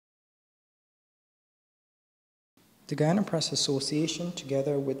The Guyana Press Association,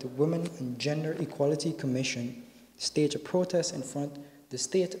 together with the Women and Gender Equality Commission, staged a protest in front of the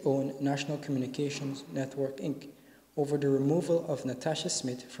state-owned National Communications Network, Inc., over the removal of Natasha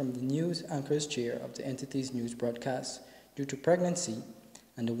Smith from the news anchor's chair of the entity's news broadcast due to pregnancy,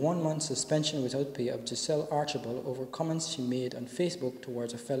 and the 1-month suspension without pay of Giselle Archibald over comments she made on Facebook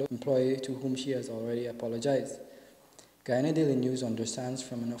towards a fellow employee to whom she has already apologized. Guyana Daily News understands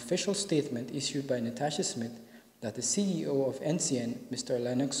from an official statement issued by Natasha Smith that the CEO of NCN, Mr.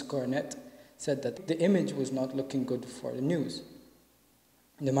 Lennox Cornett, said that the image was not looking good for the news.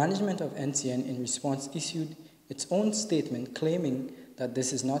 The management of NCN in response issued its own statement claiming that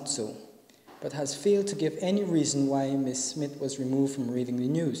this is not so, but has failed to give any reason why Ms. Smith was removed from reading the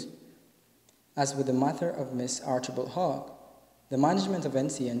news. As with the matter of Ms. Archibald Hogg, the management of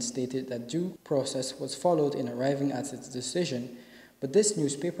NCN stated that due process was followed in arriving at its decision, but this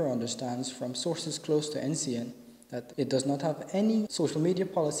newspaper understands from sources close to NCN that it does not have any social media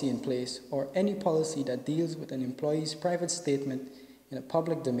policy in place or any policy that deals with an employee's private statement in a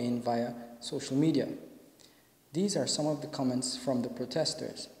public domain via social media. These are some of the comments from the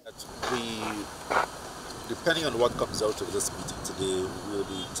protesters. Depending on what comes out of this meeting today, we will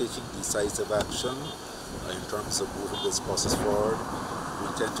be taking decisive action in terms of moving this process forward. We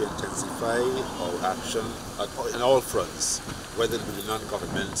intend to intensify our action in all fronts, whether it be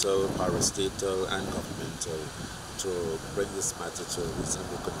non-governmental, parastatal, and governmental, to bring this matter to a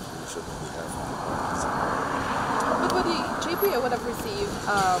reasonable conclusion on behalf of the parties. But the GPA would have received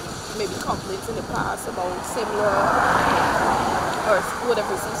maybe complaints in the past about similar, or would have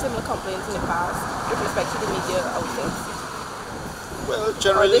received similar complaints in the past with respect to the media outlets? Well,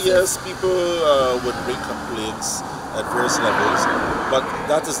 generally, yes, people would bring complaints at various levels, but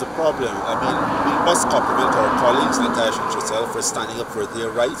that is the problem. I mean, we must compliment our colleagues, Natasha and Giselle, for standing up for their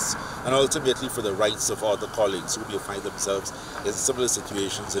rights and ultimately for the rights of other colleagues who may find themselves in similar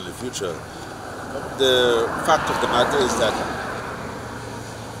situations in the future. The fact of the matter is that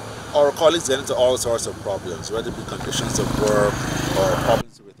our colleagues get into all sorts of problems, whether it be conditions of work or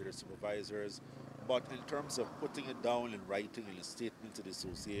problems with their supervisors. But in terms of putting it down in writing in a statement to the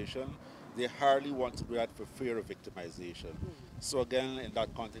association, they hardly want to do that for fear of victimization. So again, in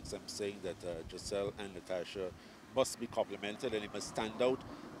that context, I'm saying that Giselle and Natasha must be complimented, and they must stand out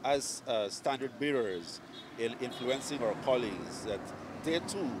as standard bearers in influencing our colleagues that they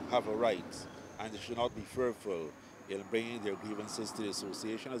too have a right, and they should not be fearful in bringing their grievances to the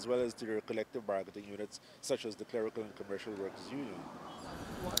association as well as to their collective bargaining units, such as the Clerical and Commercial Workers Union.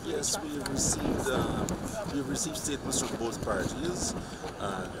 Yes, we've received statements from both parties,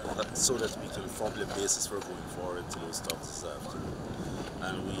 so that we can form the basis for going forward to those talks this afternoon.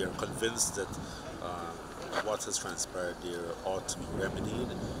 And we are convinced that what has transpired there ought to be remedied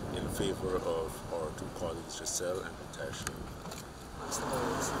in favor of our two colleagues, Giselle and Natasha.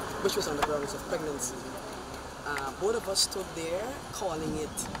 Which was on the grounds of pregnancy. Both of us stood there calling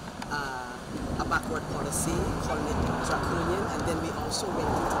it a backward policy, calling it draconian, and then we also went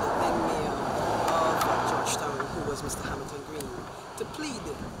into the then mayor of Georgetown, who was Mr. Hamilton Green, to plead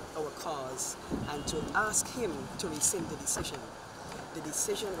our cause and to ask him to rescind the decision. The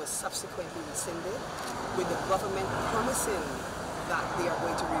decision was subsequently rescinded, with the government promising that they are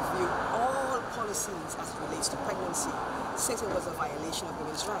going to review all policies as it relates to pregnancy, since it was a violation of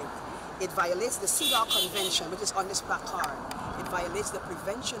women's rights. It violates the CEDAW Convention, which is on this placard. It violates the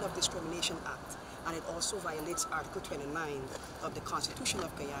Prevention of Discrimination Act, and it also violates Article 29 of the Constitution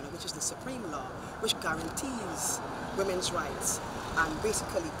of Guyana, which is the supreme law, which guarantees women's rights. And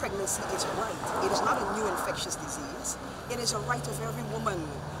basically, pregnancy is a right. It is not a new infectious disease. It is a right of every woman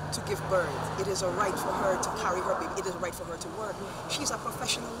to give birth. It is a right for her to carry her baby. It is a right for her to work. She's a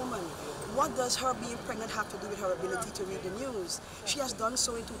professional woman. What does her being pregnant have to do with her ability to read the news? She has done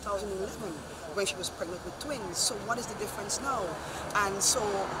so in 2011 when she was pregnant with twins. So what is the difference now? And so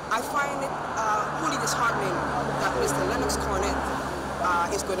I find it wholly disheartening that Mr. Lennox Cornett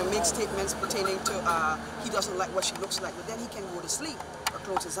is going to make statements pertaining to he doesn't like what she looks like, but then he can go to sleep or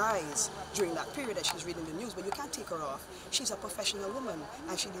close his eyes during that period that she's reading the news, but you can't take her off. She's a professional woman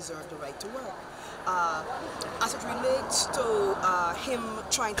and she deserves the right to work. As it relates to him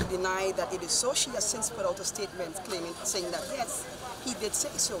trying to deny that it is so, she has since put out a statement saying that yes, he did say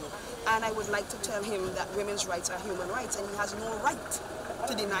so. And I would like to tell him that women's rights are human rights, and he has no right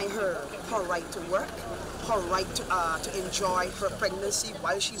to deny her right to work, her right to enjoy her pregnancy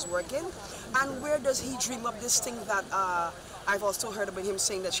while she's working. And where does he dream up this thing that I've also heard about him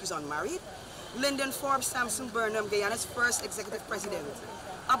saying that she's unmarried? Lyndon Forbes Sampson Burnham, Guyana's first executive president,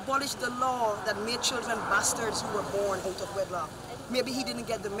 abolished the law that made children bastards who were born out of wedlock. maybe he didn't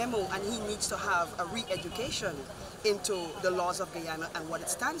get the memo and he needs to have a re-education into the laws of Guyana and what it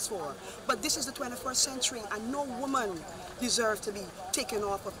stands for. But this is the 21st century and no woman deserves to be taken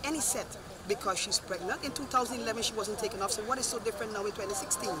off of any set because she's pregnant. In 2011 she wasn't taken off, so what is so different now in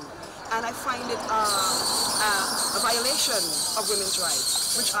 2016? And I find it a violation of women's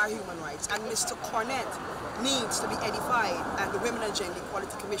rights, which are human rights. And Mr. Cornett needs to be edified, and the Women and Gender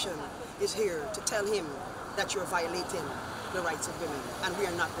Equality Commission is here to tell him that you're violating the rights of women, and we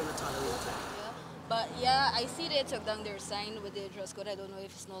are not going to tolerate it. But yeah, I see they took down their sign with the dress code. I don't know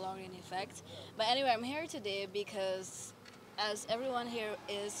if it's no longer in effect. But anyway, I'm here today because as everyone here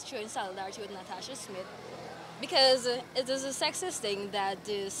is showing solidarity with Natasha Smith, because it is a sexist thing that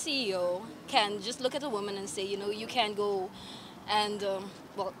the CEO can just look at a woman and say, you know, you can't go and,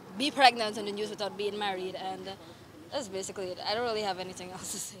 well, be pregnant on the news without being married. And that's basically it. I don't really have anything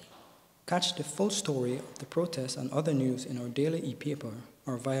else to say. Catch the full story of the protests and other news in our daily e-paper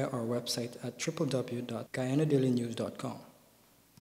or via our website at www.guyanadailynews.com.